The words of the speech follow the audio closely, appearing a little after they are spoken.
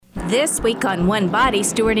This week on One Body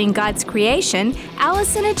Stewarding God's Creation,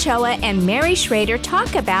 Allison Ochoa and Mary Schrader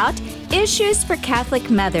talk about issues for Catholic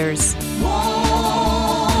mothers.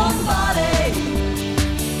 One body.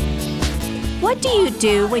 What do you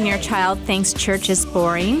do when your child thinks church is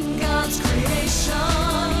boring? God's creation.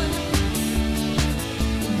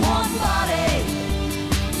 One body.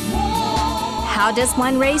 How does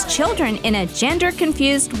one raise children in a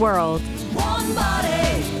gender-confused world? One body.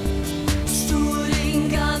 Stewarding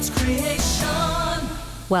God's creation.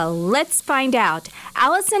 Well, let's find out.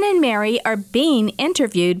 Allison and Mary are being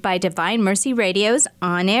interviewed by Divine Mercy Radio's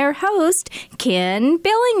on-air host, Ken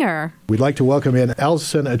Billinger. We'd like to welcome in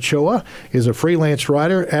Allison Ochoa, is a freelance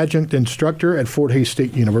writer, adjunct instructor at Fort Hays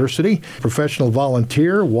State University, professional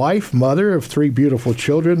volunteer, wife, mother of 3 beautiful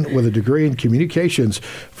children with a degree in communications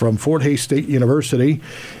from Fort Hays State University.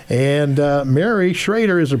 And Mary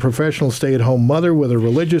Schrader is a professional stay-at-home mother with a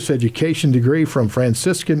religious education degree from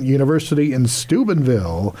Franciscan University in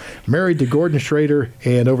Steubenville, married to Gordon Schrader,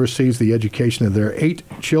 and oversees the education of their 8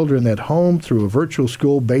 children at home through a virtual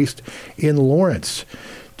school based in Lawrence.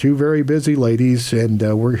 2 very busy ladies, and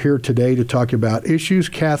we're here today to talk about issues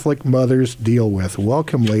Catholic mothers deal with.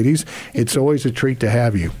 Welcome, ladies. It's always a treat to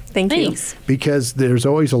have you. Thanks. Because there's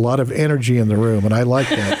always a lot of energy in the room, and I like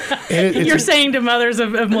that. And You're saying to mothers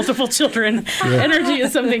of multiple children, energy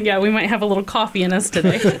is something, we might have a little coffee in us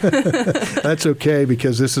today. That's okay,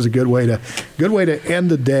 because this is a good way to end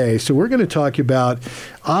the day. So we're going to talk about,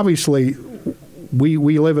 obviously,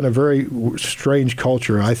 we live in a very strange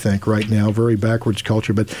culture, I think, right now, very backwards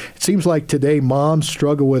culture. But it seems like today moms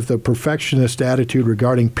struggle with a perfectionist attitude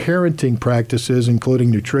regarding parenting practices,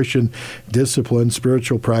 including nutrition, discipline,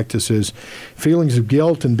 spiritual practices. Feelings of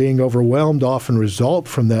guilt and being overwhelmed often result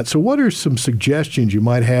from that. So what are some suggestions you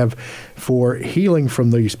might have for healing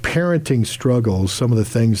from these parenting struggles, some of the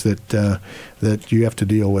things that you have to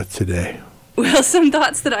deal with today? Well, some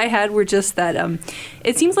thoughts that I had were just that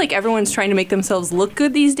it seems like everyone's trying to make themselves look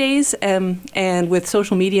good these days. And with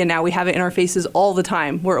social media now, we have it in our faces all the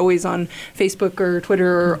time. We're always on Facebook or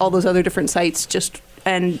Twitter or all those other different sites,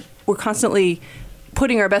 and we're constantly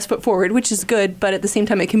putting our best foot forward, which is good, but at the same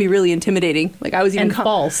time, it can be really intimidating. Like I was even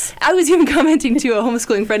false. I was even commenting to a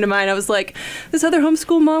homeschooling friend of mine. I was like, this other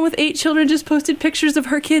homeschool mom with 8 children just posted pictures of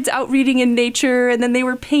her kids out reading in nature, and then they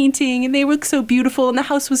were painting, and they looked so beautiful, and the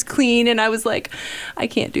house was clean, and I was like, I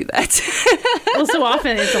can't do that. Well, so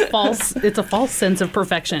often it's a false sense of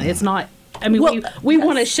perfection. It's not. I mean, we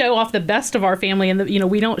want to show off the best of our family, and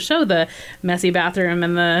we don't show the messy bathroom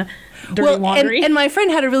and the dirty laundry. And my friend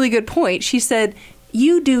had a really good point. She said,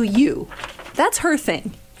 you do you. That's her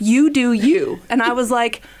thing. You do you. And I was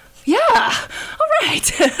like, yeah, all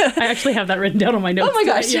right. I actually have that written down on my notes. Oh my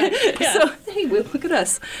gosh. Yeah. So, hey, look at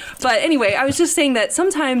us. But anyway, I was just saying that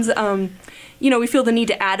sometimes, we feel the need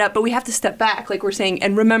to add up, but we have to step back, like we're saying,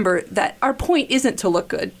 and remember that our point isn't to look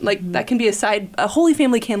good. Like, that can be a Holy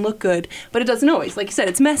Family can look good, but it doesn't always. Like you said,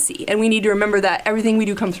 it's messy, and we need to remember that everything we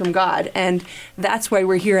do comes from God, and that's why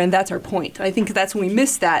we're here, and that's our point. I think that's when we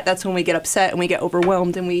miss that. That's when we get upset, and we get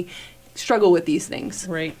overwhelmed, and we struggle with these things.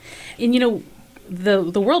 Right. And,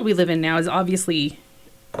 the world we live in now is obviously,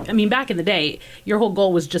 back in the day, your whole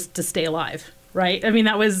goal was just to stay alive. Right?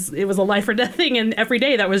 It was a life or death thing, and every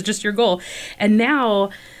day that was just your goal. And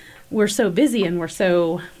now we're so busy, and we're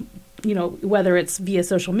so, whether it's via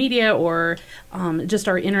social media or just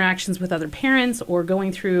our interactions with other parents or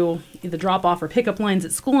going through the drop-off or pickup lines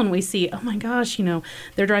at school, and we see, oh my gosh,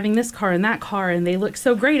 they're driving this car and that car, and they look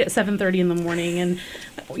so great at 7:30 in the morning. And,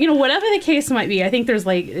 whatever the case might be, I think there's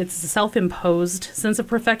it's a self-imposed sense of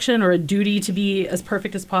perfection or a duty to be as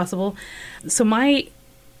perfect as possible. So my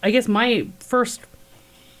first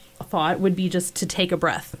thought would be just to take a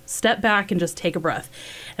breath, step back and just take a breath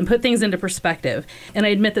and put things into perspective. And I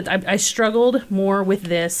admit that I struggled more with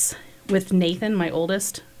this with Nathan, my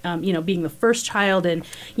oldest, being the first child, and,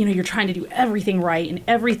 you're trying to do everything right and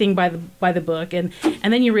everything by the book. And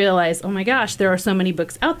then you realize, oh my gosh, there are so many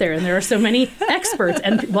books out there, and there are so many experts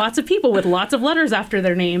and lots of people with lots of letters after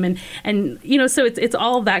their name. And so it's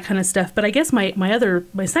all of that kind of stuff. But I guess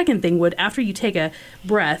my second thing would, after you take a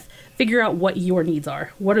breath, figure out what your needs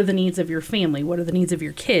are. What are the needs of your family? What are the needs of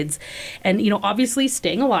your kids? And, obviously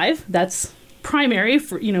staying alive, that's primary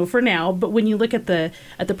for now. But when you look at the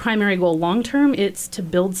primary goal long term, it's to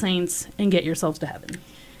build saints and get yourselves to heaven.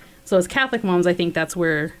 So as Catholic moms, I think that's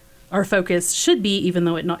where our focus should be, even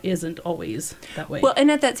though it isn't always that way. Well, and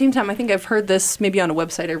at that same time, I think I've heard this maybe on a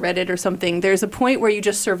website, I read it or something. There's a point where you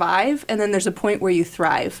just survive, and then there's a point where you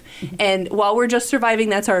thrive. Mm-hmm. And while we're just surviving,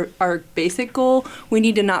 that's our basic goal. We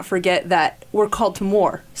need to not forget that we're called to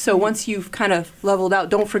more. So once you've kind of leveled out,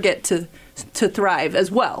 don't forget to to thrive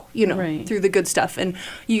as well, Right. through the good stuff. And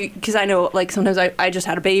because I know, like, sometimes I just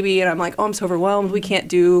had a baby and I'm like, oh, I'm so overwhelmed. We can't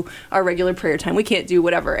do our regular prayer time. We can't do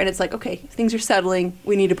whatever. And it's like, okay, things are settling.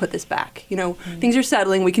 We need to put this back. Things are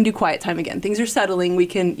settling. We can do quiet time again. Things are settling. We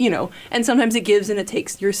can, and sometimes it gives and it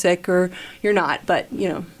takes. You're sick or you're not, but,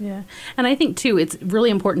 Yeah. And I think, too, it's really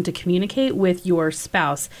important to communicate with your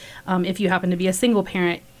spouse. If you happen to be a single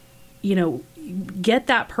parent, get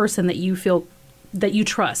that person that you feel that you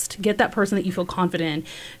trust, get that person that you feel confident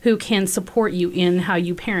in, who can support you in how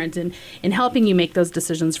you parent and in helping you make those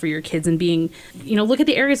decisions for your kids and being, look at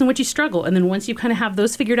the areas in which you struggle. And then once you kind of have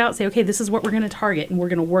those figured out, say, okay, this is what we're going to target and we're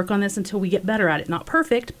going to work on this until we get better at it. Not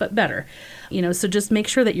perfect, but better. So just make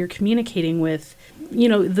sure that you're communicating with,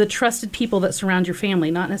 the trusted people that surround your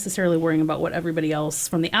family, not necessarily worrying about what everybody else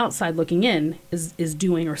from the outside looking in is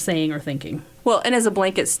doing or saying or thinking. Well, and as a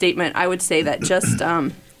blanket statement, I would say that just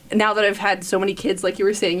now that I've had so many kids, like you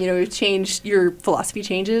were saying, you've changed, your philosophy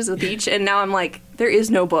changes with each, and now I'm like, there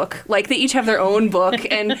is no book. Like, they each have their own book,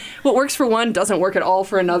 and what works for one doesn't work at all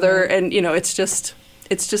for another, and, it's just,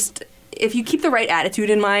 if you keep the right attitude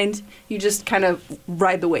in mind, you just kind of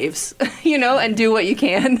ride the waves, and do what you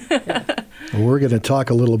can. Well, we're going to talk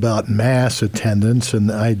a little about mass attendance, and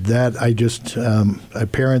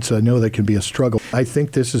parents, I know that can be a struggle. I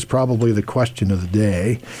think this is probably the question of the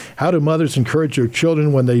day. How do mothers encourage their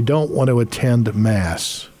children when they don't want to attend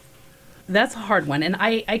mass? That's a hard one, and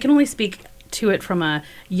I can only speak to it from a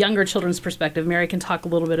younger children's perspective. Mary can talk a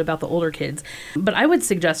little bit about the older kids. But I would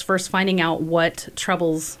suggest first finding out what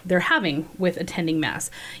troubles they're having with attending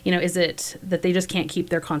Mass. Is it that they just can't keep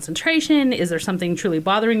their concentration? Is there something truly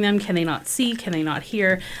bothering them? Can they not see? Can they not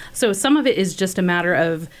hear? So some of it is just a matter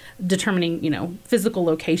of determining, physical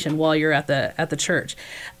location while you're at the church.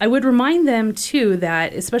 I would remind them, too,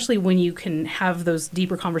 that especially when you can have those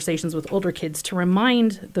deeper conversations with older kids, to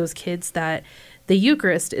remind those kids that the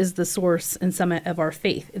Eucharist is the source and summit of our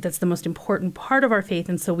faith. That's the most important part of our faith,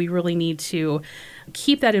 and so we really need to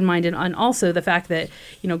keep that in mind. And also the fact that,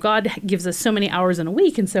 God gives us so many hours in a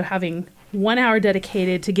week, and so having 1 hour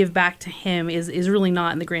dedicated to give back to Him is really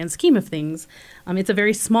not in the grand scheme of things. It's a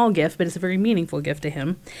very small gift, but it's a very meaningful gift to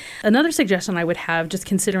Him. Another suggestion I would have, just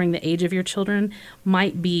considering the age of your children,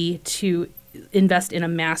 might be to invest in a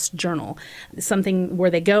Mass journal, something where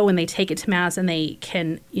they go and they take it to Mass and they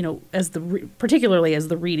can, particularly as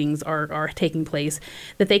the readings are taking place,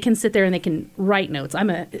 that they can sit there and they can write notes.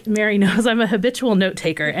 Mary knows I'm a habitual note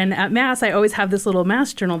taker, and at Mass I always have this little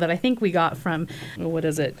Mass journal that I think we got from,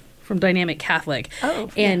 from Dynamic Catholic.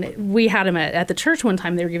 Oh, and yeah. We had them at the church one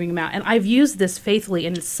time. They were giving them out, and I've used this faithfully,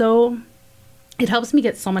 and it helps me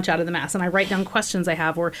get so much out of the Mass, and I write down questions I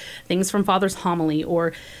have or things from Father's homily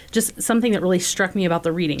or just something that really struck me about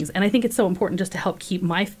the readings. And I think it's so important just to help keep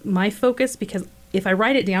my focus, because if I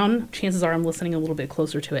write it down, chances are I'm listening a little bit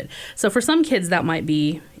closer to it. So for some kids, that might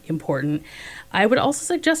be important. I would also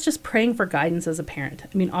suggest just praying for guidance as a parent.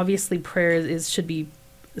 Obviously prayer should be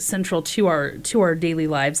central to our daily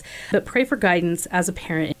lives, but pray for guidance as a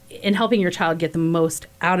parent in helping your child get the most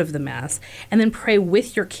out of the Mass, and then pray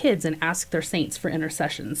with your kids and ask their saints for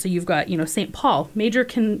intercession. So you've got, St. Paul, major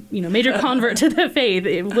convert to the faith.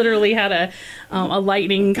 It literally had a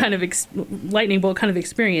lightning bolt kind of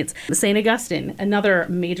experience. St. Augustine, another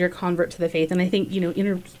major convert to the faith. And I think,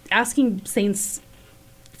 asking saints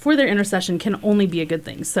for their intercession can only be a good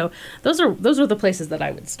thing. So those are the places that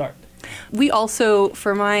I would start. We also,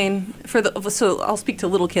 so I'll speak to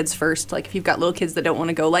little kids first. Like, if you've got little kids that don't want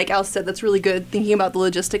to go, like Al said, that's really good, thinking about the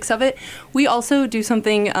logistics of it. We also do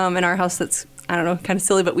something in our house that's, I don't know, kind of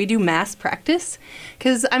silly, but we do Mass practice.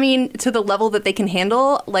 Because, to the level that they can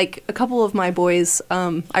handle, like, a couple of my boys,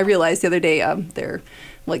 I realized the other day, they're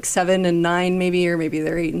like 7 and 9 maybe, or maybe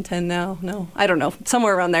they're 8 and 10 now. No, I don't know,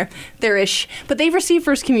 somewhere around there. They're-ish. But they've received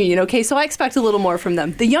First Communion, okay? So I expect a little more from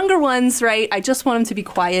them. The younger ones, right, I just want them to be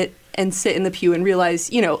quiet and sit in the pew and realize,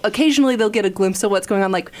 occasionally they'll get a glimpse of what's going on.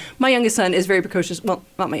 Like, my youngest son is very precocious. Well,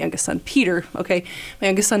 not my youngest son, Peter, okay? My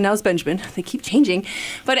youngest son now is Benjamin. They keep changing.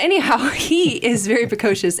 But anyhow, he is very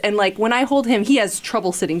precocious. And, like, when I hold him, he has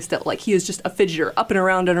trouble sitting still. Like, he is just a fidgeter, up and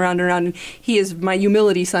around and around and around. And he is my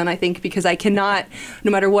humility son, I think, because I cannot,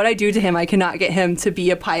 no matter what I do to him, I cannot get him to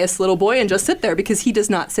be a pious little boy and just sit there, because he does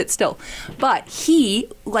not sit still. But he,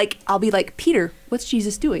 like, I'll be like, Peter, what's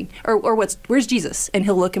Jesus doing? Or where's Jesus? And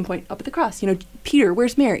he'll look and point up at the cross. Peter,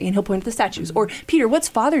 where's Mary? And he'll point at the statues. Or, Peter, what's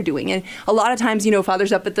Father doing? And a lot of times,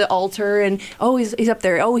 Father's up at the altar, and, oh, he's up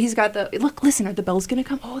there. Oh, he's got listen, are the bells going to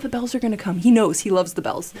come? Oh, the bells are going to come. He knows. He loves the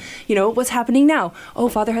bells. What's happening now? Oh,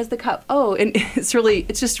 Father has the cup. Oh, and it's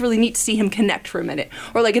just really neat to see him connect for a minute.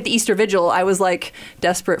 Or, like, at the Easter Vigil, I was, like,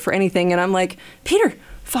 desperate for anything, and I'm like, Peter,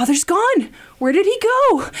 Father's gone. Where did he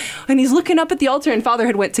go? And he's looking up at the altar, and Father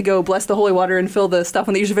had went to go bless the holy water and fill the stuff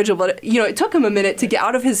on the usual vigil. But, it took him a minute to get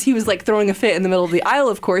out of he was like throwing a fit in the middle of the aisle,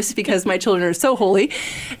 of course, because my children are so holy.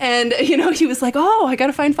 And, he was like, oh, I got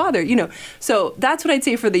to find Father, So that's what I'd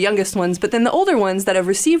say for the youngest ones. But then the older ones that have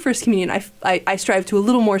received First Communion, I strive to a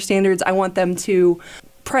little more standards. I want them to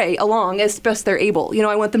pray along as best they're able.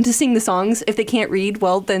 I want them to sing the songs. If they can't read,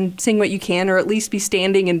 well, then sing what you can, or at least be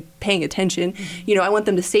standing and paying attention. I want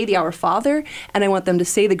them to say the Our Father, and I want them to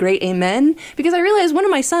say the great Amen, because I realized one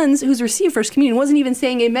of my sons who's received First Communion wasn't even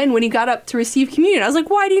saying Amen when he got up to receive communion. I was like,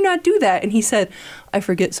 why do you not do that? And he said, I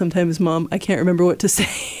forget sometimes, Mom. I can't remember what to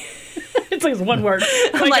say. It's like one word.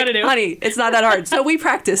 I'm like, honey, it's not that hard. So we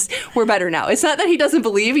practice. We're better now. It's not that he doesn't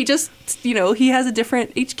believe. He just, he has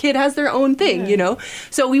each kid has their own thing,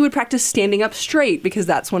 So we would practice standing up straight, because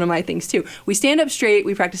that's one of my things too. We stand up straight.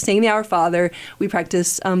 We practice saying the Our Father. We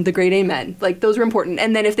practice the great Amen. Like, those are important.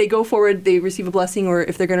 And then if they go forward, they receive a blessing, or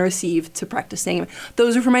if they're going to receive, to practice saying Amen.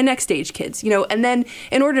 Those are for my next stage kids, And then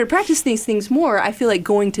in order to practice these things more, I feel like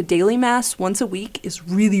going to daily Mass once a week is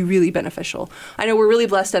really, really beneficial. I know we're really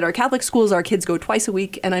blessed at our Catholic schools. Our kids go twice a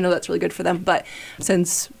week, and I know that's really good for them. But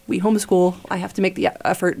since we homeschool, I have to make the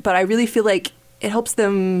effort. But I really feel like it helps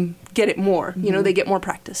them get it more. They get more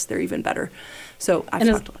practice. They're even better. So I've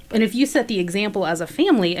talked a lot. And if you set the example as a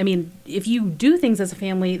family, if you do things as a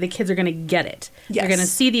family, the kids are going to get it. Yes. They're going to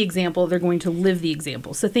see the example. They're going to live the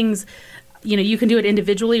example. So things... you can do it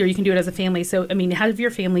individually, or you can do it as a family. So, have your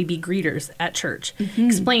family be greeters at church.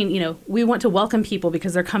 Explain, we want to welcome people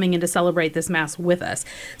because they're coming in to celebrate this Mass with us.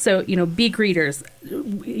 So, be greeters.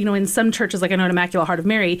 In some churches, like I know at Immaculate Heart of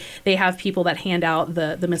Mary, they have people that hand out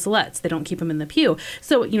the missalettes. They don't keep them in the pew.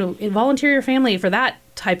 So, volunteer your family for that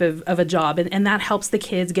type of a job, and that helps the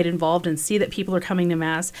kids get involved and see that people are coming to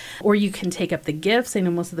Mass. Or you can take up the gifts. I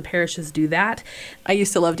know most of the parishes do that. I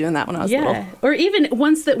used to love doing that when I was little. Or even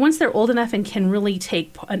once they're old enough and can really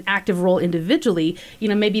take an active role individually,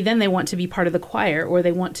 maybe then they want to be part of the choir, or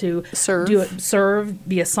they want to serve,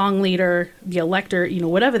 be a song leader, be a lector,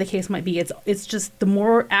 whatever the case might be. It's just the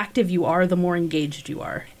more active you are, the more engaged you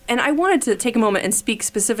are. And I wanted to take a moment and speak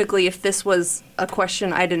specifically if this was a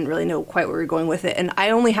question. I didn't really know quite where we were going with it. And I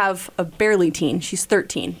only have a barely teen. She's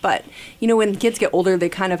 13. But, when kids get older, they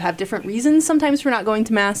kind of have different reasons sometimes for not going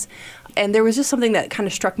to Mass. And there was just something that kind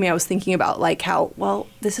of struck me. I was thinking about, like, how, well,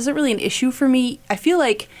 this isn't really an issue for me. I feel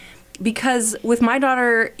like because with my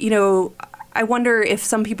daughter, I wonder if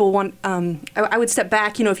some people want, I would step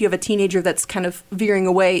back, if you have a teenager that's kind of veering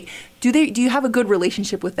away, do you have a good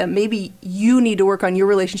relationship with them? Maybe you need to work on your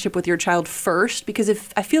relationship with your child first, because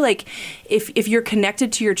I feel like if you're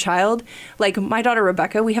connected to your child, like my daughter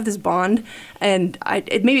Rebecca, we have this bond, and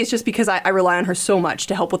maybe it's just because I rely on her so much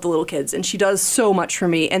to help with the little kids, and she does so much for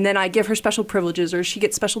me, and then I give her special privileges, or she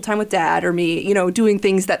gets special time with Dad or me, doing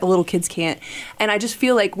things that the little kids can't, and I just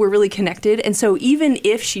feel like we're really connected. And so even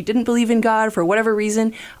if she didn't believe in God for whatever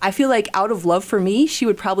reason, I feel like out of love for me, she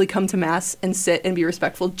would probably come to Mass and sit and be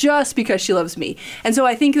respectful just because she loves me. And so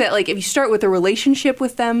I think that, like, if you start with a relationship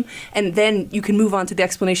with them, and then you can move on to the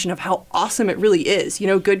explanation of how awesome it really is,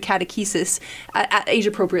 good catechesis at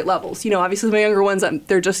age-appropriate levels. Obviously my younger ones,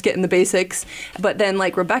 they're just getting the basics. But then,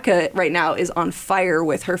 like, Rebecca right now is on fire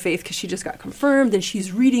with her faith because she just got confirmed, and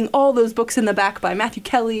she's reading all those books in the back by Matthew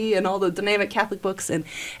Kelly and all the dynamic Catholic books, and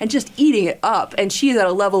just eating it up. And she is at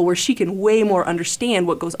a level where she can way more understand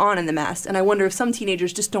what goes on in the Mass. And I wonder if some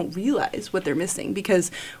teenagers just don't realize what they're missing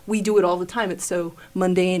because we do it all the time. It's so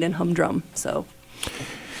mundane and humdrum. So,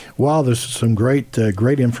 wow, there's some great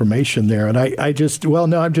information there. And I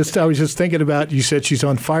was just thinking about, you said she's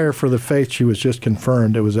on fire for the faith. She was just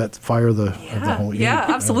confirmed. It was that fire of the Holy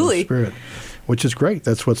absolutely. Spirit, which is great.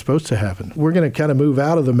 That's what's supposed to happen. We're going to kind of move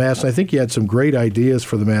out of the Mass. I think you had some great ideas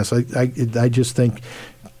for the Mass. I just think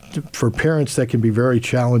for parents that can be very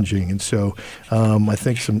challenging, and so I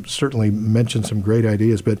think certainly mentioned some great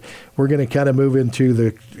ideas. But we're going to kind of move into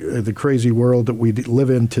the crazy world that we live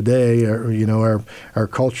in today. Our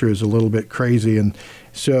culture is a little bit crazy, and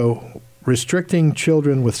so restricting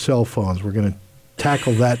children with cell phones. We're going to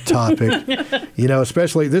tackle that topic.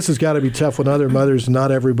 Especially this has got to be tough when other mothers,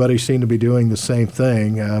 not everybody seem to be doing the same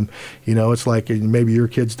thing. It's like maybe your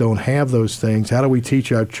kids don't have those things. How do we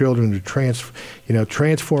teach our children to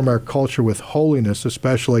transform our culture with holiness,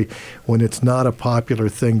 especially when it's not a popular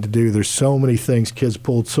thing to do? There's so many things kids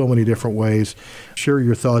pulled so many different ways. Share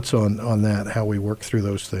your thoughts on that, how we work through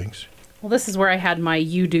those things. Well, this is where I had my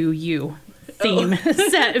 "You Do You" theme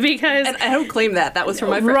set, because and I don't claim that was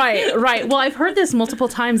from my friend. Right. Well, I've heard this multiple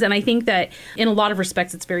times, and I think that in a lot of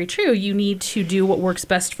respects it's very true. You need to do what works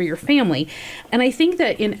best for your family. And I think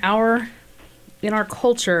that in our in our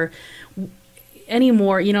culture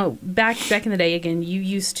anymore, back in the day, again, you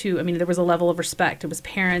used to, there was a level of respect. It was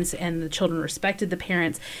parents, and the children respected the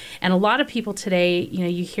parents. And a lot of people today,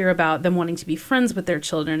 you hear about them wanting to be friends with their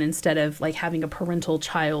children instead of like having a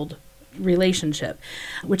parental-child relationship,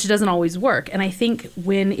 which doesn't always work. And I think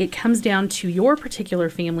when it comes down to your particular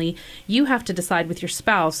family, you have to decide with your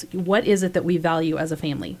spouse, what is it that we value as a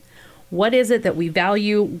family? What is it that we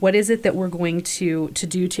value? What is it that we're going to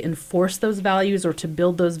do to enforce those values or to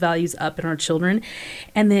build those values up in our children?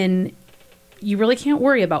 And then you really can't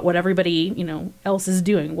worry about what everybody, else is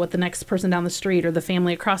doing, what the next person down the street or the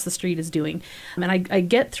family across the street is doing. And I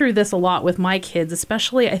get through this a lot with my kids,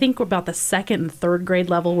 especially I think about the 2nd and 3rd grade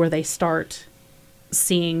level where they start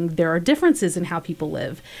seeing there are differences in how people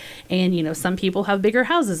live. And, some people have bigger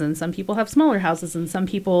houses and some people have smaller houses, and some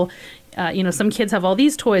people, some kids have all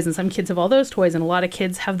these toys and some kids have all those toys, and a lot of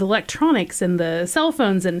kids have the electronics and the cell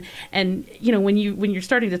phones. And when you're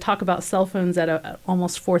starting to talk about cell phones at a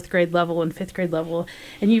almost 4th grade level and 5th grade level,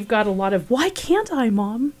 and you've got a lot of, why can't I,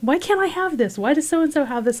 Mom? Why can't I have this? Why does so-and-so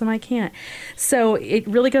have this and I can't? So it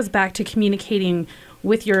really goes back to communicating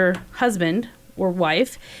with your husband or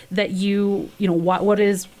wife that what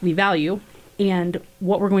is we value and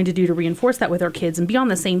what we're going to do to reinforce that with our kids and be on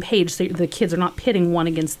the same page so the kids are not pitting one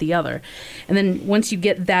against the other. And then once you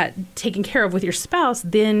get that taken care of with your spouse,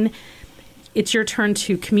 then it's your turn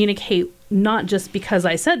to communicate, not just because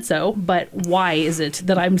I said so, but why is it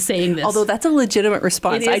that I'm saying this? Although that's a legitimate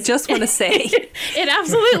response. I just want to say. It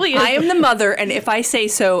absolutely is. I am the mother, and if I say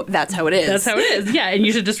so, that's how it is. That's how it is. Yeah, and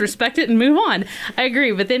you should just respect it and move on. I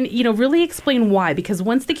agree. But then, really explain why. Because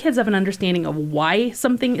once the kids have an understanding of why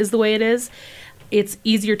something is the way it is, it's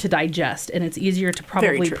easier to digest, and it's easier to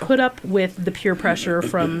probably put up with the peer pressure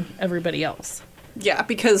from everybody else. Yeah,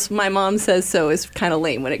 because my mom says so is kind of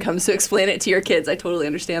lame when it comes to explain it to your kids. I totally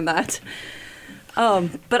understand that.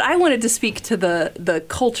 But I wanted to speak to the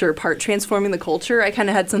culture part, transforming the culture. I kind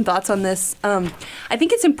of had some thoughts on this. I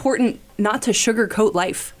think it's important not to sugarcoat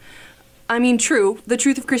life. True, the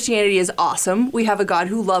truth of Christianity is awesome. We have a God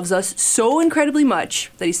who loves us so incredibly much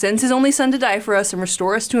that he sends his only son to die for us and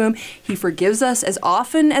restore us to him. He forgives us as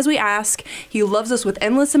often as we ask. He loves us with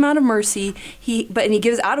endless amount of mercy. He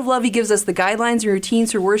gives out of love, he gives us the guidelines and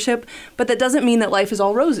routines for worship, but that doesn't mean that life is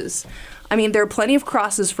all roses. There are plenty of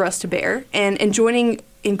crosses for us to bear, and joining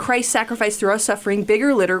in Christ's sacrifice through our suffering, big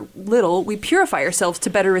or little, we purify ourselves to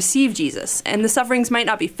better receive Jesus. And the sufferings might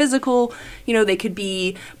not be physical. They could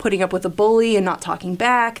be putting up with a bully and not talking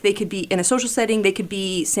back. They could be in a social setting. They could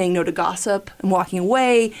be saying no to gossip and walking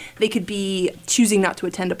away. They could be choosing not to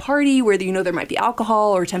attend a party where there might be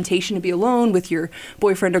alcohol or temptation to be alone with your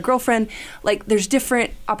boyfriend or girlfriend. There's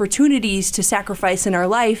different opportunities to sacrifice in our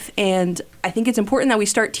life. And I think it's important that we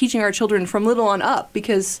start teaching our children from little on up,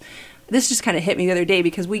 because this just kind of hit me the other day,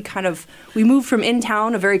 because we moved from in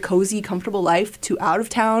town, a very cozy, comfortable life, to out of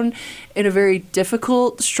town in a very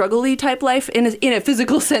difficult, struggly type life in a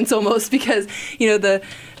physical sense almost, because,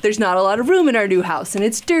 there's not a lot of room in our new house, and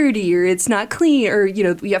it's dirty, or it's not clean, or,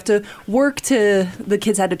 we have to work the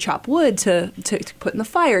kids had to chop wood to put in the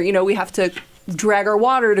fire. We have to drag our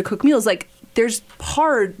water to cook meals.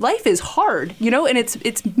 Life is hard, and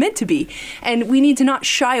it's meant to be. And we need to not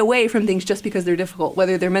shy away from things just because they're difficult,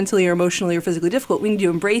 whether they're mentally or emotionally or physically difficult. We need to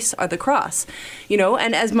embrace the cross,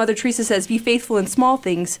 and as Mother Teresa says, be faithful in small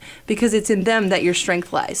things, because it's in them that your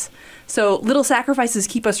strength lies. So little sacrifices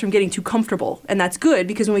keep us from getting too comfortable, and that's good,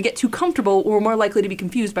 because when we get too comfortable, we're more likely to be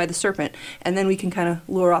confused by the serpent, and then we can kind of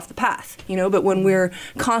lure off the path, But when we're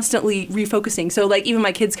constantly refocusing, so even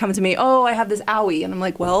my kids come to me, oh, I have this owie, and I'm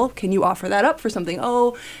like, well, can you offer that up for something?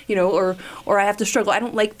 Oh, or I have to struggle. I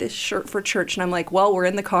don't like this shirt for church, and I'm like, well, we're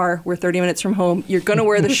in the car, we're 30 minutes from home. You're gonna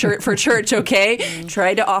wear the shirt for church, okay?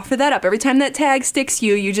 Try to offer that up. Every time that tag sticks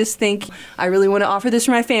you just think, I really want to offer this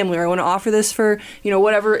for my family, or I want to offer this for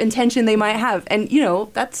whatever intention they might have. And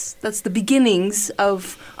that's the beginnings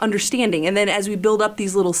of understanding. And then as we build up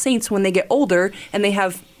these little saints, when they get older and they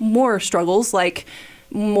have more struggles, like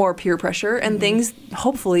more peer pressure and things,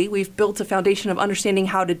 hopefully we've built a foundation of understanding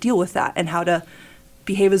how to deal with that and how to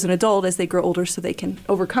behave as an adult as they grow older, so they can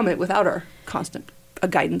overcome it without our constant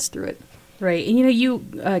guidance through it. Right.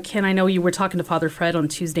 And, Ken, I know you were talking to Father Fred on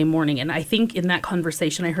Tuesday morning, and I think in that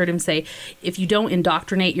conversation I heard him say, if you don't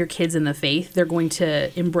indoctrinate your kids in the faith, they're going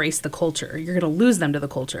to embrace the culture. You're going to lose them to the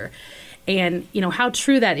culture. And, how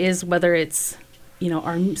true that is, whether it's,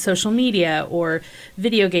 our social media or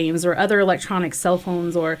video games or other electronic cell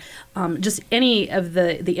phones, or just any of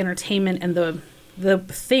the entertainment and the the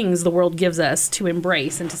things the world gives us to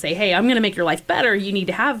embrace and to say, hey, I'm going to make your life better. You need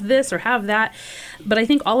to have this or have that. But I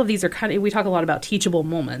think all of these are we talk a lot about teachable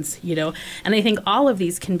moments, and I think all of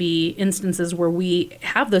these can be instances where we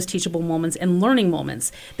have those teachable moments and learning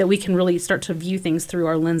moments that we can really start to view things through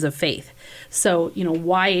our lens of faith. So,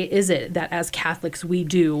 why is it that as Catholics we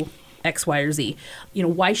do X, Y, or Z?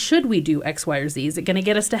 Why should we do X, Y, or Z? Is it going to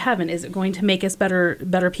get us to heaven? Is it going to make us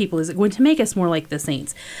better people? Is it going to make us more like the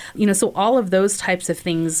saints? So all of those types of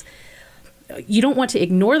things, you don't want to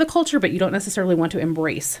ignore the culture, but you don't necessarily want to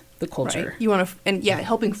embrace the culture. Right. You want to, and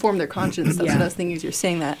helping form their conscience. That's Yeah. what I was thinking as you're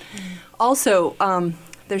saying that. Also,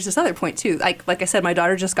 there's this other point too. Like I said, my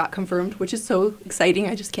daughter just got confirmed, which is so exciting.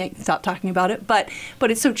 I just can't stop talking about it. But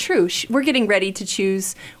it's so true. We're getting ready to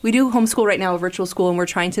choose. We do homeschool right now, a virtual school, and we're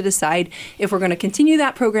trying to decide if we're going to continue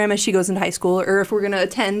that program as she goes into high school, or if we're going to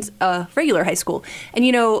attend a regular high school. And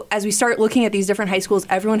as we start looking at these different high schools,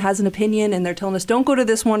 everyone has an opinion, and they're telling us don't go to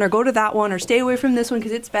this one or go to that one or stay away from this one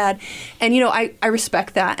because it's bad. And I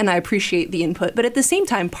respect that and I appreciate the input. But at the same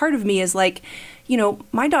time, part of me is like,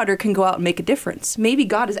 my daughter can go out and make a difference. Maybe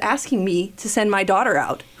God is asking me to send my daughter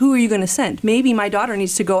out. Who are you going to send? Maybe my daughter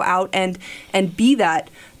needs to go out and be that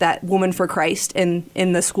woman for Christ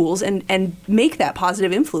in the schools and make that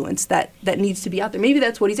positive influence that needs to be out there. Maybe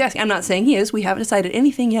that's what he's asking. I'm not saying he is. We haven't decided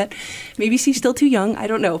anything yet. Maybe she's still too young. I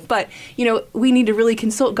don't know. But, we need to really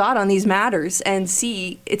consult God on these matters and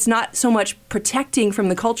see it's not so much protecting from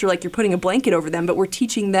the culture like you're putting a blanket over them, but we're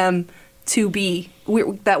teaching them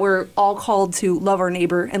that we're all called to love our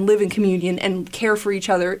neighbor and live in communion and care for each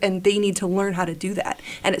other, and they need to learn how to do that.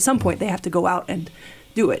 And at some point, they have to go out and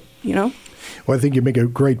do it, Well, I think you make a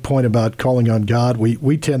great point about calling on God.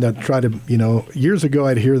 We tend to try to, years ago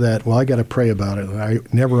I'd hear that, well, I got to pray about it. I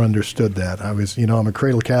never understood that. I was, I'm a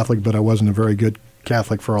cradle Catholic, but I wasn't a very good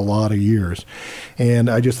Catholic for a lot of years. And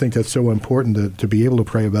I just think that's so important to be able to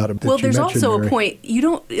pray about it. Well, there's also Mary. a point. You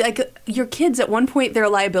don't, your kids at one point, they're a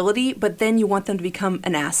liability, but then you want them to become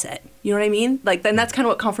an asset. You know what I mean? Then that's kind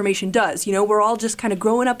of what confirmation does. We're all just kind of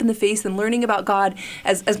growing up in the faith and learning about God.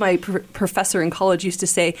 As my professor in college used to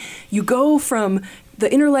say, you go from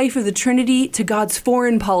the inner life of the Trinity to God's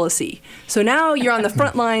foreign policy. So now you're on the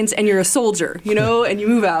front lines and you're a soldier, and you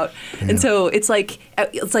move out. Yeah. And so it's like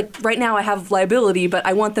right now I have liability, but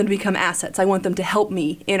I want them to become assets. I want them to help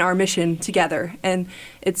me in our mission together. And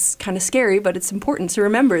it's kind of scary, but it's important to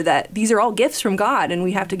remember that these are all gifts from God, and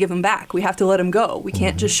we have to give them back. We have to let them go. We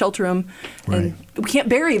can't just shelter them, and we can't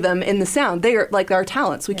bury them in the sound. They are like our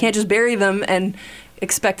talents. We can't just bury them and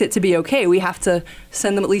expect it to be okay. We have to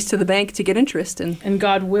send them at least to the bank to get interest. And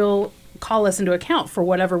God will call us into account for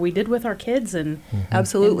whatever we did with our kids and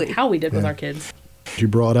absolutely and how we did with our kids. You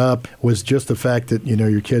brought up was just the fact that,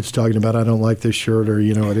 your kid's talking about, I don't like this shirt, or,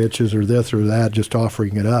 it itches, or this or that, just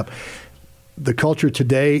offering it up. The culture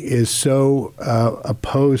today is so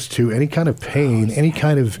opposed to any kind of pain, any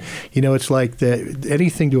kind of, it's like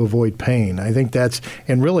anything to avoid pain. I think that's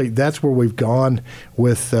where we've gone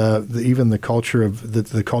with even the culture of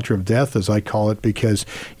the culture of death, as I call it, because,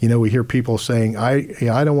 we hear people saying,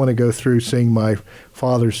 I don't want to go through seeing my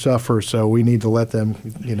father suffer, so we need to let them,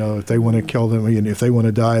 if they want to kill them, if they want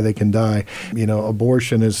to die, they can die.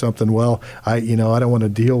 Abortion is something, well, I don't want to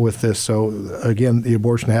deal with this. So again, the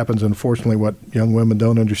abortion happens. Unfortunately, what young women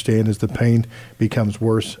don't understand is the pain becomes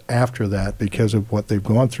worse after that because of what they've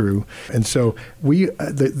gone through. And so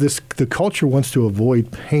the culture wants to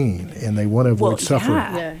avoid pain, and they want to avoid suffering.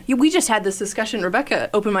 Yeah. We just had this discussion. Rebecca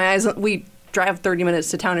opened my eyes. We drive 30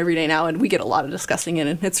 minutes to town every day now, and we get a lot of discussing it,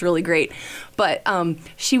 and it's really great. But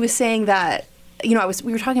she was saying that, we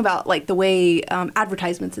were talking about the way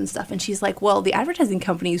advertisements and stuff, and she's like, well, the advertising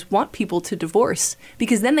companies want people to divorce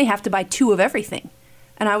because then they have to buy 2 of everything.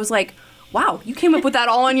 And I was like, wow, you came up with that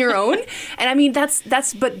all on your own? And I mean,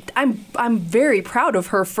 but I'm very proud of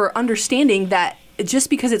her for understanding that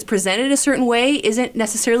just because it's presented a certain way isn't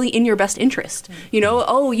necessarily in your best interest.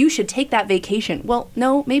 Oh, you should take that vacation. Well,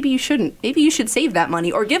 no, maybe you shouldn't. Maybe you should save that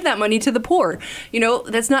money or give that money to the poor.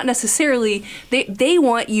 That's not necessarily, they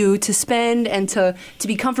want you to spend and to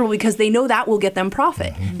be comfortable because they know that will get them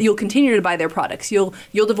profit. Mm-hmm. You'll continue to buy their products. You'll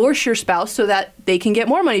divorce your spouse so that they can get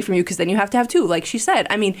more money from you because then you have to have 2, like she said.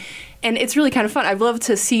 I mean, and it's really kind of fun. I've loved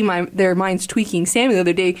to see their minds tweaking. Sammy the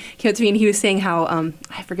other day came up to me and he was saying how,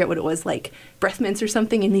 I forget what it was, like breath mints or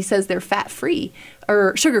something, and he says they're fat-free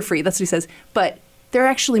or sugar-free. That's what he says. But they're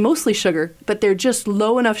actually mostly sugar, but they're just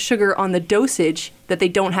low enough sugar on the dosage that they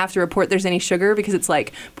don't have to report there's any sugar because it's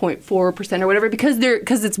like 0.4% or whatever, because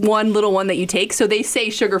it's one little one that you take. So they say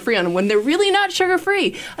sugar free on them when they're really not sugar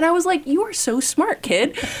free. And I was like, you are so smart,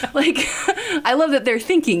 kid. Like, I love that they're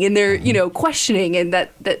thinking and they're, questioning, and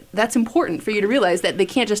that's important for you to realize that they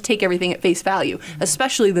can't just take everything at face value,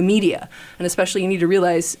 especially the media. And especially you need to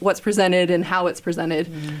realize what's presented and how it's presented.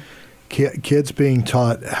 Kids being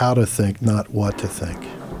taught how to think, not what to think.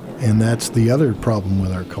 And that's the other problem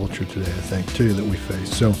with our culture today, I think, too, that we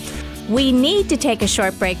face. So we need to take a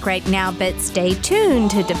short break right now, but stay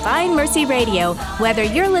tuned to Divine Mercy Radio, whether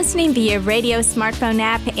you're listening via radio smartphone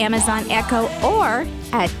app, Amazon Echo, or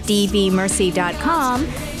at dvmercy.com.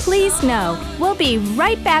 Please know we'll be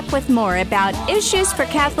right back with more about issues for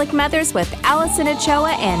Catholic mothers with Allison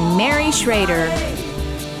Ochoa and Mary Schrader.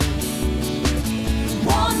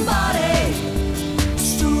 One body,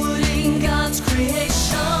 stewarding God's creation.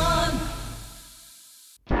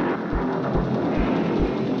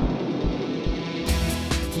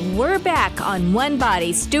 We're back on One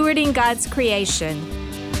Body, Stewarding God's Creation.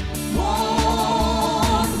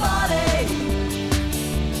 One body,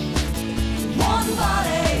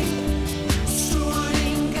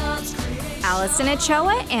 stewarding God's creation. Allison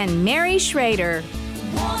Ochoa and Mary Schrader.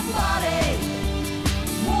 One body,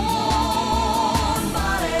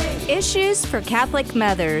 Issues for Catholic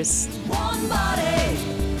mothers. one body,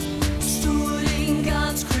 stewarding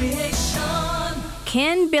God's creation.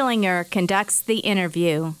 Ken Billinger conducts the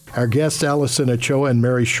interview. our guests, Allison Ochoa and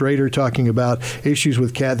Mary Schrader, talking about issues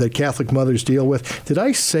with that Catholic mothers deal with. Did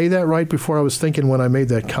I say that right before? I was thinking when I made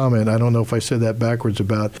that comment. I don't know if I said that backwards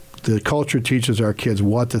about the culture teaches our kids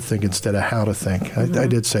what to think instead of how to think. I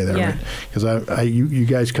did say that right. Because you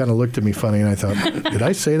guys kind of looked at me funny, and I thought, did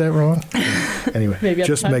I say that wrong? Anyway,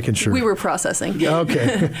 just making sure. We were processing.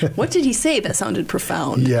 Okay. What did he say that sounded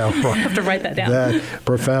profound? Yeah, right. I have to write that down. That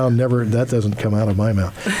profound, that doesn't come out of my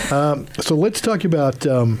mouth. So let's talk about,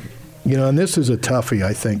 and this is a toughie,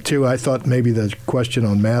 I think, too. I thought maybe the question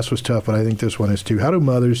on Mass was tough, but I think this one is too. How do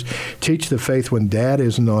mothers teach the faith when dad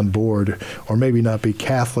isn't on board, or maybe not be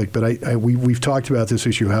Catholic? But we've talked about this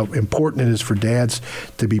issue, how important it is for dads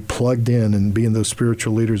to be plugged in and being those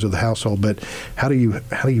spiritual leaders of the household. But how do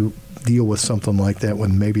you deal with something like that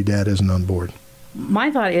when maybe dad isn't on board? My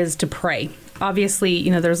thought is to pray. Obviously,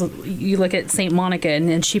 you look at St. Monica,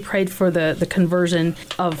 and she prayed for the conversion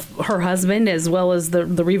of her husband as well as the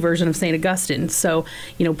reversion of St. Augustine. So,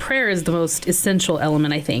 prayer is the most essential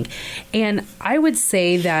element, I think. And I would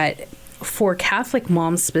say that for Catholic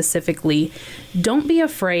moms specifically, don't be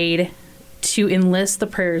afraid to enlist the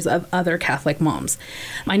prayers of other Catholic moms.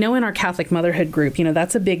 I know in our Catholic motherhood group,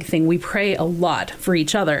 that's a big thing. We pray a lot for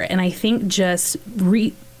each other. And I think just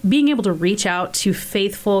being able to reach out to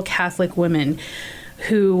faithful Catholic women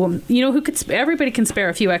who everybody can spare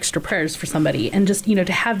a few extra prayers for somebody, and just,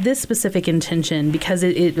 to have this specific intention because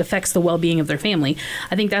it affects the well-being of their family.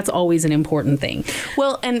 I think that's always an important thing.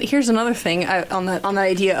 Well, and here's another thing on that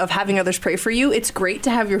idea of having others pray for you. It's great to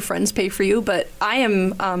have your friends pray for you, but I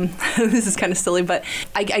am, this is kind of silly, but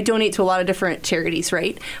I donate to a lot of different charities,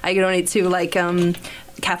 right? I donate to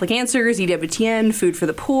Catholic Answers, EWTN, Food for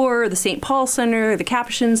the Poor, the St. Paul Center, the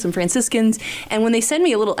Capuchins, some Franciscans. And when they send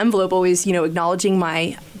me a little envelope always, acknowledging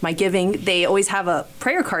my giving, they always have a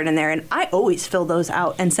prayer card in there. And I always fill those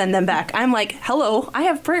out and send them back. I'm like, hello, I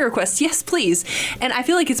have prayer requests. Yes, please. And I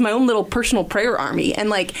feel like it's my own little personal prayer army.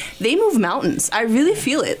 And they move mountains. I really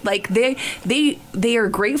feel it. They are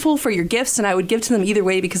grateful for your gifts, and I would give to them either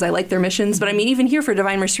way because I like their missions. But I mean, even here for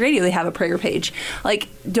Divine Mercy Radio, they have a prayer page.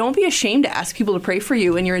 Don't be ashamed to ask people to pray for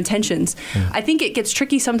you and your intentions. I think it gets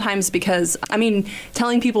tricky sometimes because,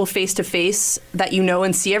 telling people face to face that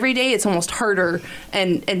and see every day, it's almost harder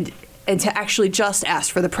and to actually just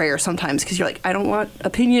ask for the prayer sometimes, because you're like, I don't want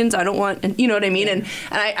opinions, I don't want, you know what I mean? And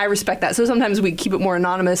I respect that. So sometimes we keep it more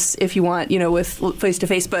anonymous if you want, with face to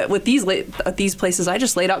face. But with these places, I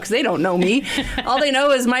just laid out because they don't know me. All they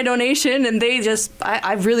know is my donation, and they just,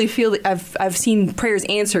 I really feel that I've seen prayers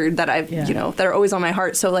answered that that are always on my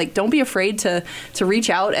heart. So don't be afraid to reach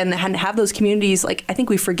out and have those communities. I think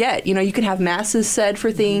we forget, you can have masses said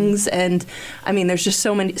for things, and there's just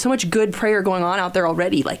so much good prayer going on out there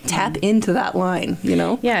already. Tap into that line,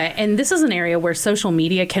 Yeah, and this is an area where social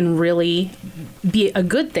media can really be a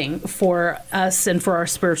good thing for us and for our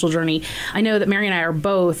spiritual journey. I know that Mary and I are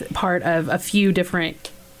both part of a few different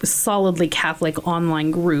solidly Catholic online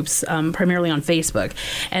groups, primarily on Facebook.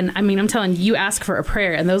 And I'm telling you, ask for a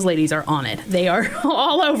prayer and those ladies are on it. They are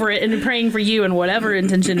all over it and praying for you and whatever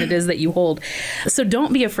intention it is that you hold. So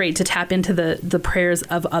don't be afraid to tap into the prayers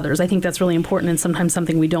of others. I think that's really important and sometimes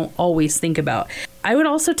something we don't always think about. I would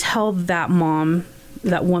also tell that mom,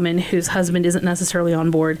 that woman whose husband isn't necessarily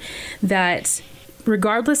on board, that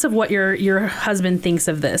regardless of what your husband thinks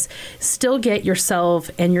of this, still get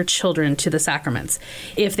yourself and your children to the sacraments.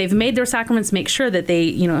 If they've made their sacraments, make sure that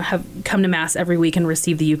they, have come to Mass every week and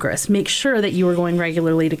receive the Eucharist. Make sure that you are going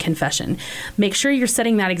regularly to confession. Make sure you're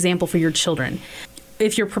setting that example for your children.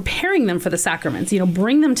 If you're preparing them for the sacraments,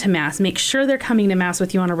 bring them to Mass. Make sure they're coming to Mass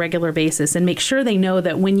with you on a regular basis, and make sure they know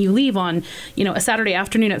that when you leave on, a Saturday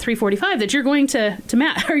afternoon at 3:45, that you're going to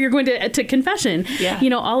Mass or you're going to confession. Yeah.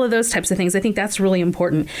 All of those types of things. I think that's really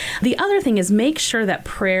important. The other thing is make sure that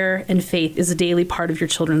prayer and faith is a daily part of your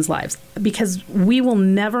children's lives, because we will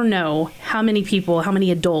never know how many people, how many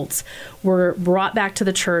adults were brought back to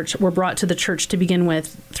the church, were brought to the church to begin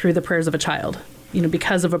with through the prayers of a child.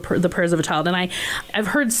 Because of the prayers of a child. And I've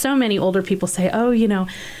heard so many older people say,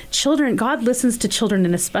 children, God listens to children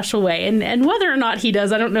in a special way. And whether or not he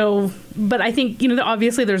does, I don't know. But I think,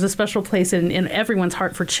 obviously there's a special place in everyone's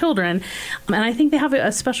heart for children. And I think they have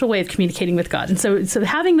a special way of communicating with God. And so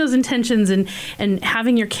having those intentions and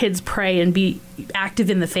having your kids pray and be active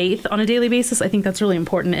in the faith on a daily basis, I think that's really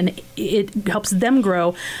important. And it helps them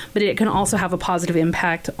grow, but it can also have a positive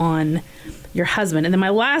impact on your husband. And then my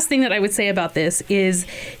last thing that I would say about this is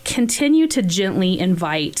continue to gently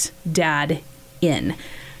invite Dad in.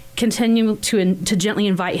 Continue to gently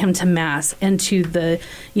invite him to Mass and to the,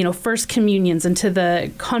 first communions and to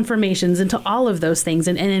the confirmations and to all of those things,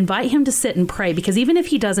 and invite him to sit and pray, because even if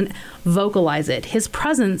he doesn't vocalize it, his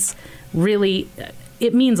presence really,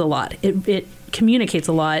 it means a lot. It communicates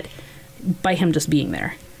a lot by him just being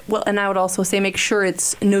there. Well, and I would also say make sure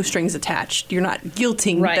it's no strings attached. You're not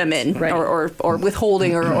guilting them in or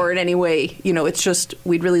withholding or in any way. It's just,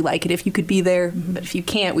 we'd really like it if you could be there. But if you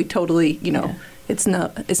can't, we totally, it's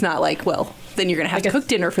not like, well, then you're going to have to cook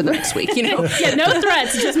dinner for the next week, Yeah, no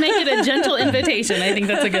threats. Just make it a gentle invitation. I think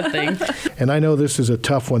that's a good thing. And I know this is a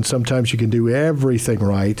tough one. Sometimes you can do everything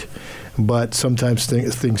right, but sometimes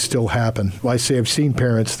things still happen. I say I've seen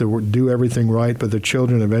parents that do everything right, but their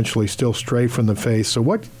children eventually still stray from the faith. So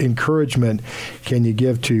what encouragement can you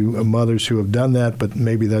give to mothers who have done that, but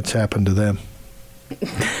maybe that's happened to them?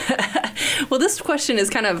 Well, this question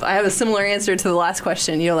is I have a similar answer to the last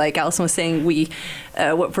question. Like Allison was saying,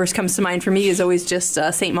 what first comes to mind for me is always just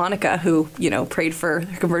St. Monica, who, prayed for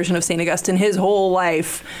the conversion of St. Augustine his whole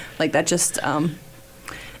life. Like that just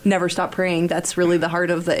never stopped praying. That's really the heart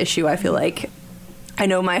of the issue, I feel like. I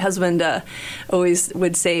know my husband always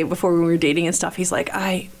would say before we were dating and stuff, he's like,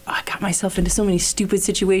 I got myself into so many stupid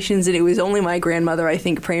situations, and it was only my grandmother, I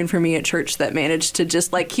think, praying for me at church that managed to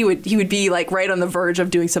just, like, he would be, like, right on the verge of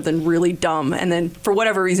doing something really dumb, and then for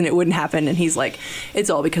whatever reason it wouldn't happen, and he's like, it's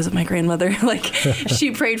all because of my grandmother. Like, she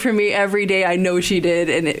prayed for me every day. I know she did,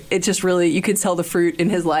 and it just really, you could tell the fruit in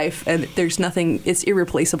his life, and there's nothing, it's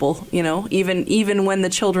irreplaceable, even when the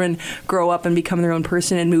children grow up and become their own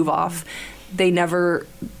person and move off, they're never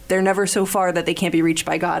so far that they can't be reached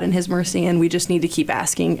by God and his mercy, and we just need to keep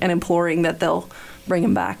asking and imploring that they'll bring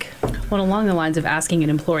him back. Well, along the lines of asking and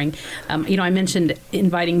imploring, I mentioned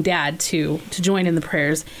inviting Dad to join in the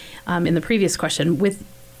prayers in the previous question. With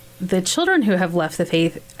the children who have left the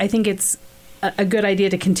faith, I think it's a good idea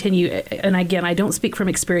to continue. And again, I don't speak from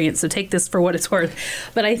experience, so take this for what it's worth.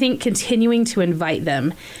 But I think continuing to invite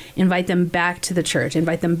them back to the church,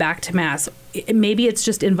 invite them back to Mass. Maybe it's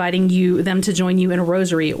just inviting them to join you in a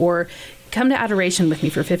rosary, or come to adoration with me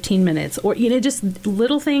for 15 minutes, or just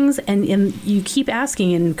little things, and you keep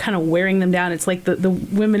asking and kind of wearing them down. It's like the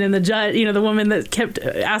women and the judge, the woman that kept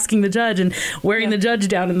asking the judge and wearing the judge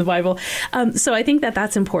down in the Bible. So I think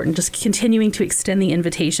that's important, just continuing to extend the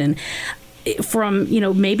invitation. From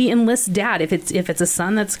maybe enlist Dad if it's a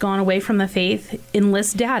son that's gone away from the faith,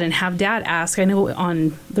 enlist Dad and have Dad ask. I know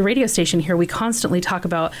on the radio station here we constantly talk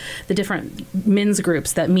about the different men's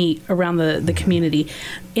groups that meet around the community,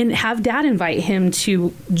 and have Dad invite him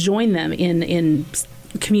to join them in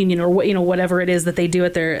communion or whatever it is that they do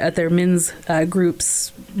at their men's groups,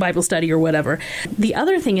 Bible study or whatever. The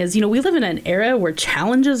other thing is we live in an era where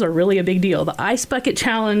challenges are really a big deal. The ice bucket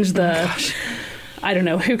challenge, I don't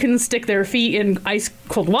know, who can stick their feet in ice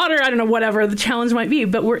cold water, I don't know, whatever the challenge might be.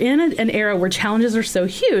 But we're in an era where challenges are so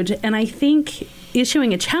huge. And I think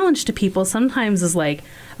issuing a challenge to people sometimes is like,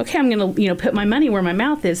 okay, I'm going to, put my money where my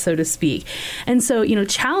mouth is, so to speak. And so,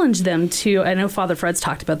 challenge them to, I know Father Fred's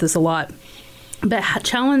talked about this a lot, but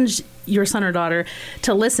challenge your son or daughter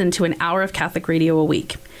to listen to an hour of Catholic radio a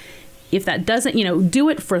week. If that doesn't, do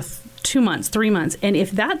it for 2 months, 3 months. And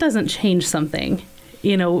if that doesn't change something,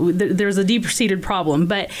 there's a deep-seated problem.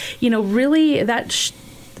 But, really that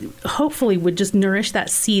hopefully would just nourish that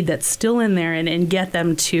seed that's still in there and get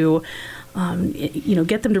them to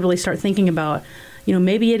get them to really start thinking about,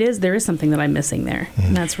 maybe there is something that I'm missing there.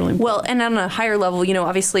 And that's really important. Well, and on a higher level,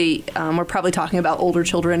 obviously, we're probably talking about older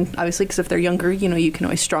children, obviously, because if they're younger, you can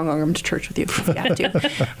always strong arm them to church with you if you have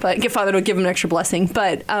to. But get Father to give them an extra blessing.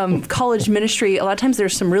 But college ministry, a lot of times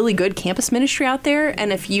there's some really good campus ministry out there.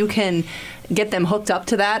 And if you can get them hooked up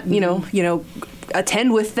to that,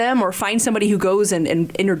 attend with them or find somebody who goes and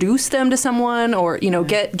introduce them to someone, or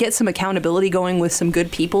get some accountability going with some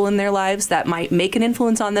good people in their lives that might make an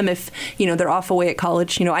influence on them if they're off away at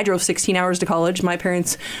college. I drove 16 hours to college. My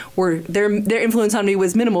parents were their influence on me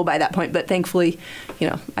was minimal by that point, but thankfully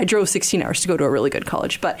I drove 16 hours to go to a really good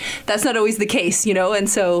college. But that's not always the case, and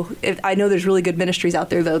so I know there's really good ministries out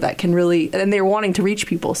there though that can really, and they're wanting to reach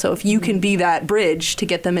people, so if you can be that bridge to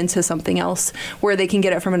get them into something else where they can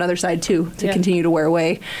get it from another side too, to continue to wear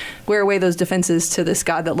away those defenses to this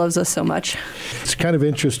God that loves us so much. It's kind of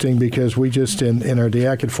interesting because we just in our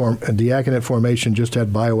diaconate formation just had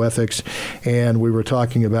bioethics, and we were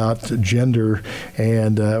talking about gender,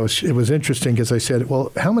 and it was interesting because I said,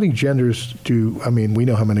 well, how many genders we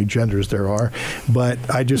know how many genders there are, but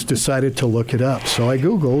I just decided to look it up. So I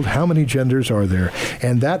Googled how many genders are there,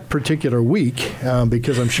 and that particular week,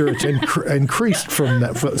 because I'm sure it's increased from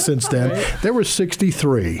that since then, there were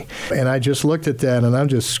 63, and I just looked at that and I'm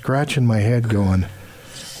just scratching my head going,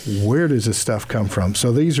 where does this stuff come from?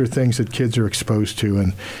 So these are things that kids are exposed to,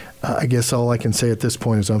 and I guess all I can say at this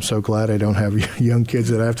point is I'm so glad I don't have young kids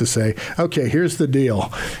that I have to say, okay, here's the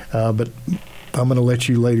deal. But I'm going to let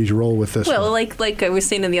you ladies roll with this Well, one. like I was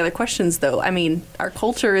saying in the other questions, though, our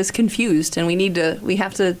culture is confused, and we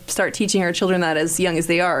have to start teaching our children that as young as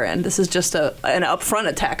they are. And this is just an upfront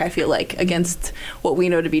attack, I feel like, against what we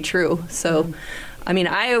know to be true. So,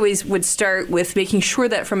 I always would start with making sure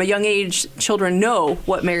that from a young age, children know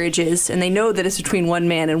what marriage is, and they know that it's between one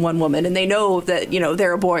man and one woman, and they know that,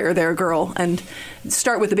 they're a boy or they're a girl, and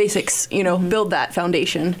start with the basics, build that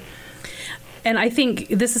foundation. And I think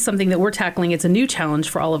this is something that we're tackling. It's a new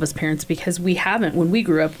challenge for all of us parents because we haven't, when we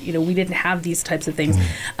grew up, we didn't have these types of things.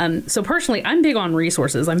 So personally, I'm big on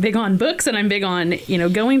resources. I'm big on books, and I'm big on,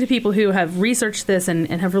 going to people who have researched this and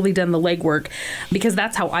have really done the legwork, because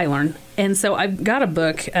that's how I learn. And so I've got a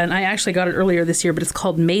book, and I actually got it earlier this year, but it's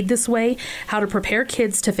called Made This Way, How to Prepare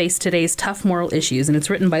Kids to Face Today's Tough Moral Issues. And it's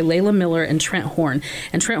written by Layla Miller and Trent Horn.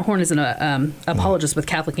 And Trent Horn is an apologist with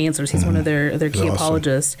Catholic Answers. He's one of their key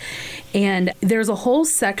apologists. And there's a whole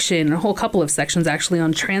couple of sections actually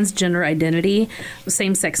on transgender identity,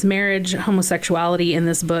 same-sex marriage, homosexuality in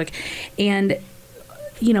this book. And,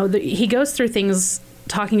 he goes through things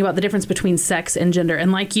talking about the difference between sex and gender.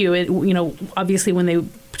 And like you, obviously when they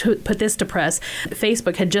put this to press,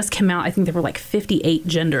 Facebook had just come out. I think there were like 58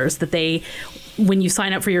 genders that when you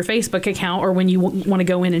sign up for your Facebook account, or when you want to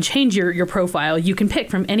go in and change your profile, you can pick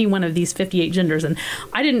from any one of these 58 genders. And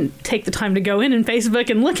I didn't take the time to go in Facebook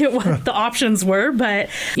and look at what the options were. But,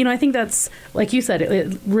 I think that's, like you said,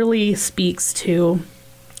 it really speaks to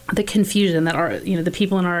the confusion that the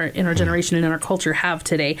people in our generation and in our culture have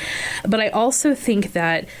today. But I also think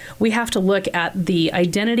that we have to look at the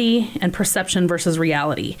identity and perception versus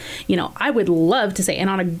reality. I would love to say, and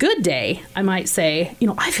on a good day, I might say,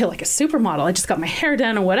 I feel like a supermodel. I just got my hair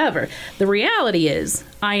done or whatever. The reality is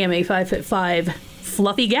I am a 5'5"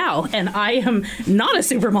 fluffy gal, and I am not a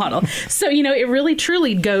supermodel. So, it really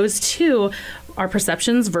truly goes to our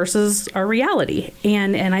perceptions versus our reality.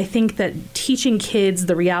 And I think that teaching kids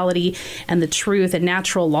the reality and the truth and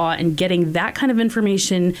natural law and getting that kind of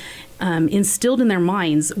information instilled in their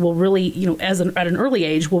minds will really, at an early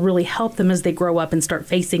age, will really help them as they grow up and start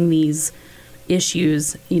facing these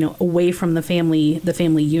issues, away from the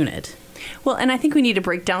family unit. Well, and I think we need to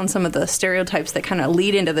break down some of the stereotypes that kind of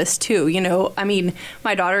lead into this, too.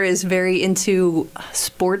 My daughter is very into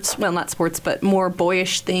sports. Well, not sports, but more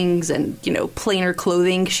boyish things and, plainer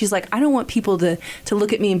clothing. She's like, I don't want people to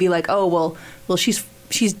look at me and be like, oh, well, she's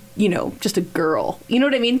just a girl. You know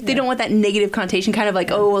what I mean? Yeah. They don't want that negative connotation, kind of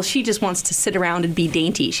like, oh, well, she just wants to sit around and be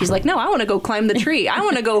dainty. She's like, no, I want to go climb the tree. I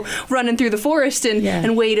want to go running through the forest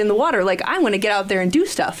and wade in the water. Like, I want to get out there and do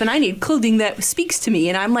stuff, and I need clothing that speaks to me.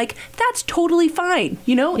 And I'm like, that's totally fine.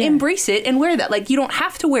 Embrace it and wear that. Like, you don't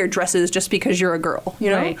have to wear dresses just because you're a girl,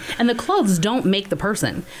 Right. And the clothes don't make the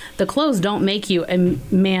person. The clothes don't make you a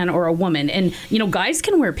man or a woman. And, guys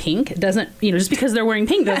can wear pink. It doesn't, just because they're wearing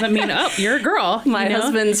pink doesn't mean, oh, you're a girl. My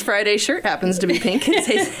husband's Friday shirt happens to be pink.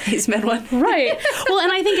 He's met one. Right. Well,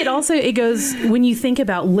 and I think it goes, when you think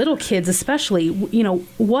about little kids especially,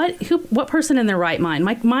 what person in their right mind,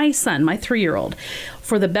 my son, my 3-year-old,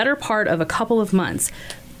 for the better part of a couple of months,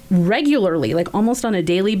 regularly, like almost on a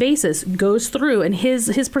daily basis, goes through, and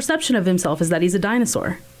his perception of himself is that he's a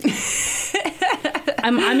dinosaur.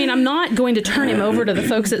 I'm not going to turn him over to the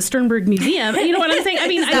folks at Sternberg Museum. You know what I'm saying? I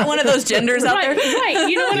mean, Is that one of those genders out there? Right.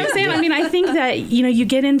 You know what I'm saying? I mean, I think that, you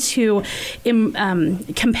get into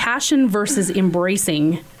compassion versus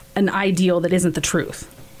embracing an ideal that isn't the truth.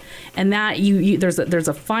 And that there's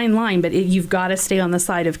a fine line, but you've got to stay on the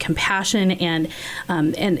side of compassion. And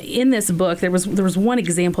in this book, there was one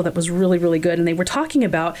example that was really, really good, and they were talking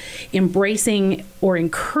about embracing or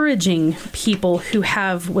encouraging people who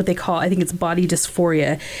have what they call, I think it's body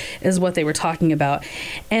dysphoria, is what they were talking about.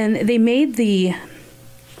 And they made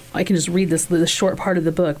I can just read this short part of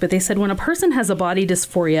the book, but they said, when a person has a body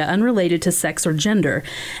dysphoria unrelated to sex or gender,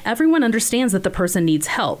 everyone understands that the person needs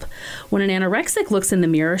help. When an anorexic looks in the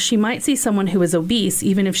mirror, she might see someone who is obese,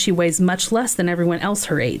 even if she weighs much less than everyone else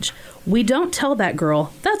her age. We don't tell that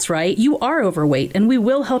girl, that's right, you are overweight, and we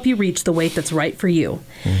will help you reach the weight that's right for you.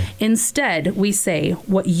 Instead, we say,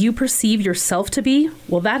 what you perceive yourself to be,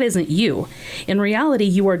 well, that isn't you. In reality,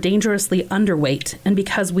 you are dangerously underweight, and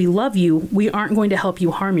because we love you, we aren't going to help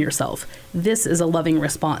you harm yourself. This is a loving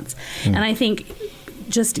response. And I think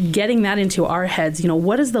just getting that into our heads,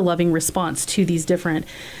 what is the loving response to these different,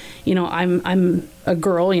 I'm a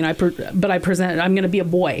girl, but I'm going to be a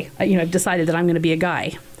boy. I've decided that I'm going to be a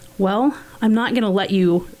guy. Well, I'm not going to let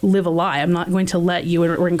you live a lie. I'm not going to let you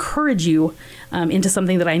or encourage you into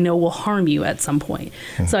something that I know will harm you at some point.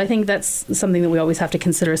 So I think that's something that we always have to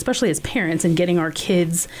consider, especially as parents, and getting our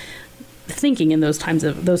kids thinking in those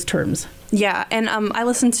terms. Yeah, and I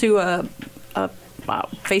listened to a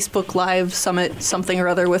Facebook Live Summit something or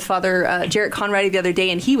other with Father Jarrett Conradi the other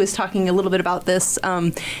day, and he was talking a little bit about this.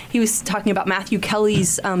 He was talking about Matthew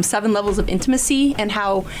Kelly's 7 levels of intimacy, and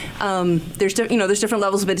how there's different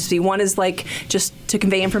levels of intimacy. One is like just to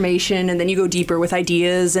convey information, and then you go deeper with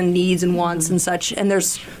ideas and needs and wants and such, and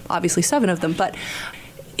there's obviously 7 of them. But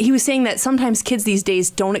he was saying that sometimes kids these days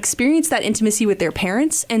don't experience that intimacy with their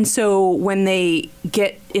parents, and so when they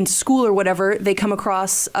get in school or whatever, they come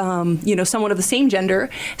across, someone of the same gender.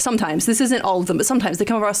 Sometimes, this isn't all of them, but sometimes they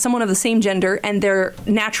come across someone of the same gender and they're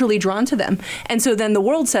naturally drawn to them. And so then the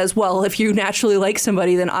world says, well, if you naturally like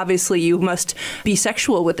somebody, then obviously you must be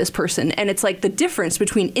sexual with this person. And it's like the difference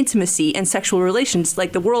between intimacy and sexual relations,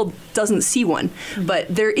 like the world doesn't see one, but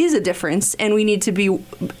there is a difference, and we need to be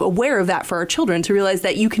aware of that for our children, to realize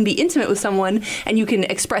that you can be intimate with someone and you can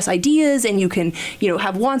express ideas and you can,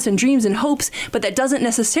 have wants and dreams and hopes, but that doesn't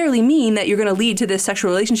necessarily mean that you're going to lead to this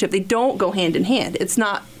sexual relationship. They don't go hand in hand. It's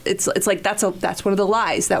not. It's like that's one of the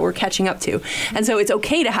lies that we're catching up to. And so it's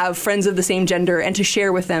okay to have friends of the same gender and to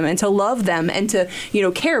share with them and to love them and to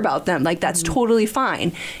care about them. Like that's totally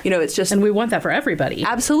fine. It's just, and we want that for everybody.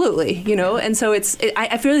 Absolutely. And so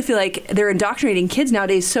I really feel like they're indoctrinating kids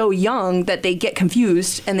nowadays so young that they get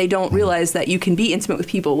confused and they don't realize that you can be intimate with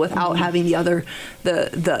people without having the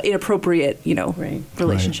inappropriate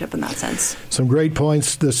relationship in that sense. Some great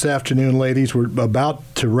points this afternoon, ladies. We're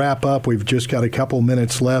about to wrap up. We've just got a couple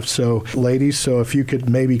minutes left. So, ladies, if you could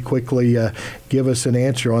maybe quickly give us an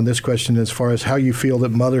answer on this question as far as how you feel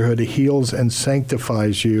that motherhood heals and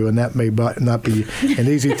sanctifies you. And that may not be an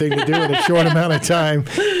easy thing to do in a short amount of time,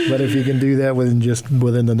 but if you can do that within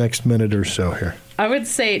the next minute or so here. I would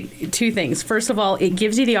say 2 things. First of all, it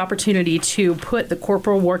gives you the opportunity to put the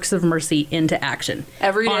corporal works of mercy into action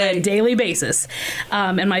every day, on a daily basis.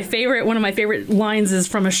 And one of my favorite lines is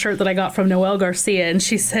from a shirt that I got from Noelle Garcia, and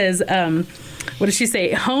she says, what does she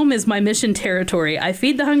say? Home is my mission territory. I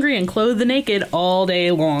feed the hungry and clothe the naked all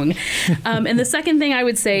day long. And the second thing I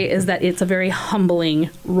would say is that it's a very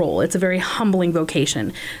humbling role. It's a very humbling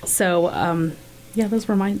vocation. So, those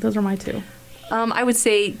were my 2. I would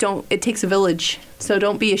say it takes a village. So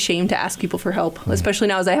don't be ashamed to ask people for help, especially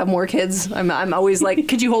now as I have more kids. I'm always like,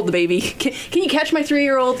 could you hold the baby? Can you catch my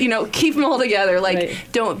 3-year-old? Keep them all together.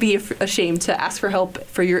 Don't be ashamed to ask for help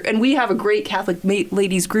and we have a great Catholic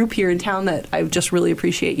ladies group here in town that I just really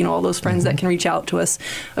appreciate, all those friends that can reach out to us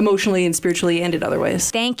emotionally and spiritually and in other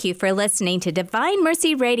ways. Thank you for listening to Divine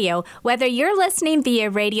Mercy Radio. Whether you're listening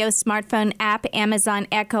via radio, smartphone app, Amazon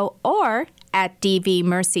Echo, or at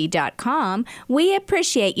dvmercy.com, we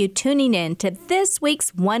appreciate you tuning in to this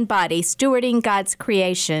week's One Body, Stewarding God's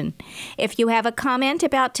Creation. If you have a comment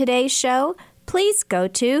about today's show, please go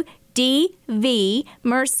to dvmercy.com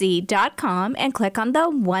and click on the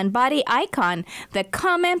One Body icon. The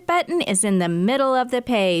comment button is in the middle of the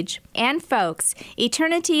page. And folks,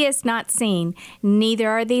 eternity is not seen, neither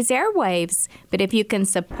are these airwaves. But if you can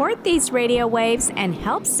support these radio waves and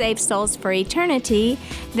help save souls for eternity,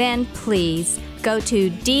 then please Go to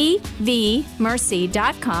dvmercy.com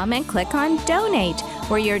and click on Donate,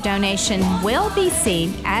 where your donation will be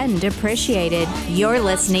seen and appreciated. You're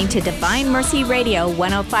listening to Divine Mercy Radio,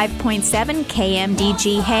 105.7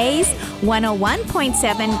 KMDG Hayes,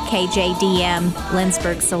 101.7 KJDM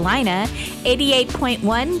Lindsborg Salina,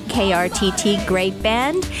 88.1 KRTT Great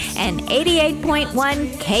Bend, and 88.1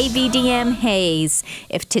 KVDM Hayes.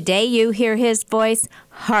 If today you hear his voice,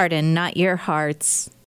 harden not your hearts.